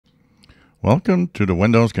Welcome to the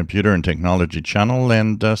Windows Computer and Technology channel,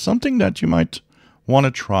 and something that you might want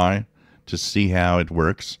to try to see how it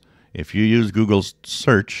works. If you use Google's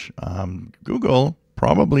search, Google,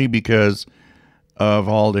 probably because of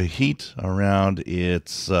all the heat around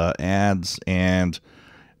its ads and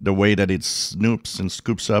the way that it snoops and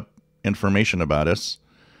scoops up information about us,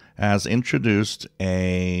 has introduced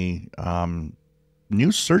a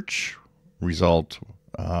new search result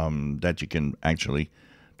that you can actually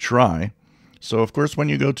try. So, of course, when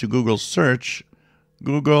you go to Google search,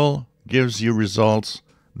 Google gives you results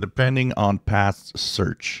depending on past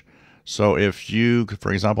search. So if you,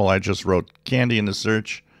 for example, I just wrote candy in the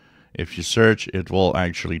search, if you search, it will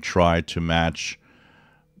actually try to match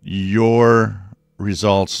your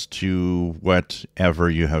results to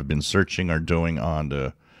whatever you have been searching or doing on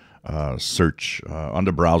the search, on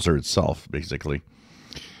the browser itself, basically.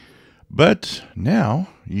 But now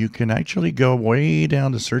you can actually go way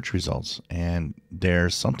down the search results, and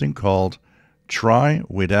there's something called try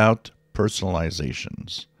without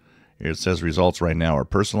personalizations. Here it says results right now are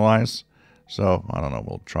personalized. So I don't know,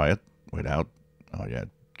 we'll try it without. Oh yeah, it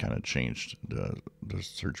kind of changed. The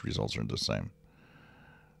search results are the same.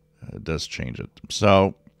 It does change it.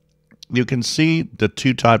 So you can see the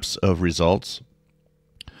two types of results.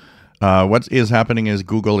 What is happening is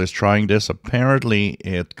Google is trying this. Apparently,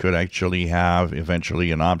 it could actually have eventually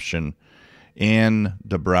an option in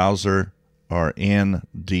the browser or in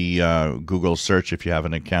the Google search, if you have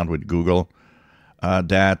an account with Google,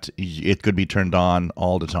 that it could be turned on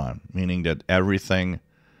all the time, meaning that everything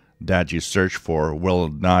that you search for will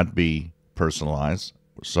not be personalized,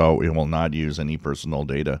 so it will not use any personal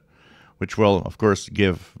data, which will, of course,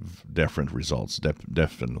 give different results,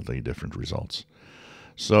 definitely different results.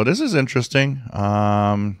 So this is interesting.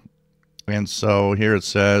 And so here it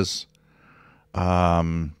says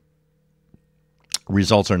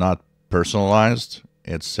results are not personalized.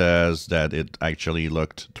 It says that it actually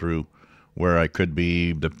looked through where I could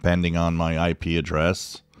be depending on my IP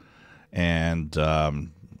address. And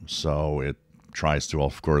so it tries to,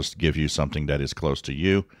 of course, give you something that is close to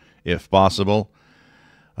you, if possible.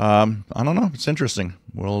 I don't know. It's interesting.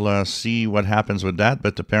 We'll see what happens with that.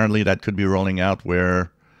 But apparently that could be rolling out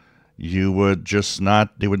where you would just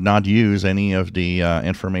not, they would not use any of the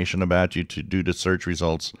information about you to do the search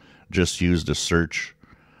results. Just use the search,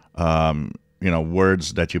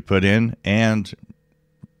 words that you put in and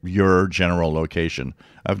your general location.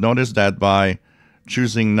 I've noticed that by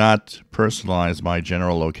choosing not personalized, my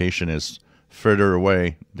general location is further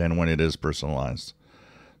away than when it is personalized.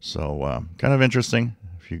 So kind of interesting.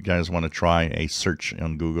 If you guys want to try a search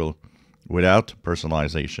on Google without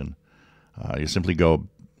personalization, you simply go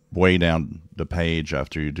way down the page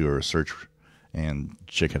after you do a search and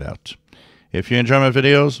check it out. If you enjoy my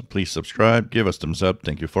videos, please subscribe, give us thumbs up.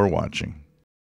 Thank you for watching.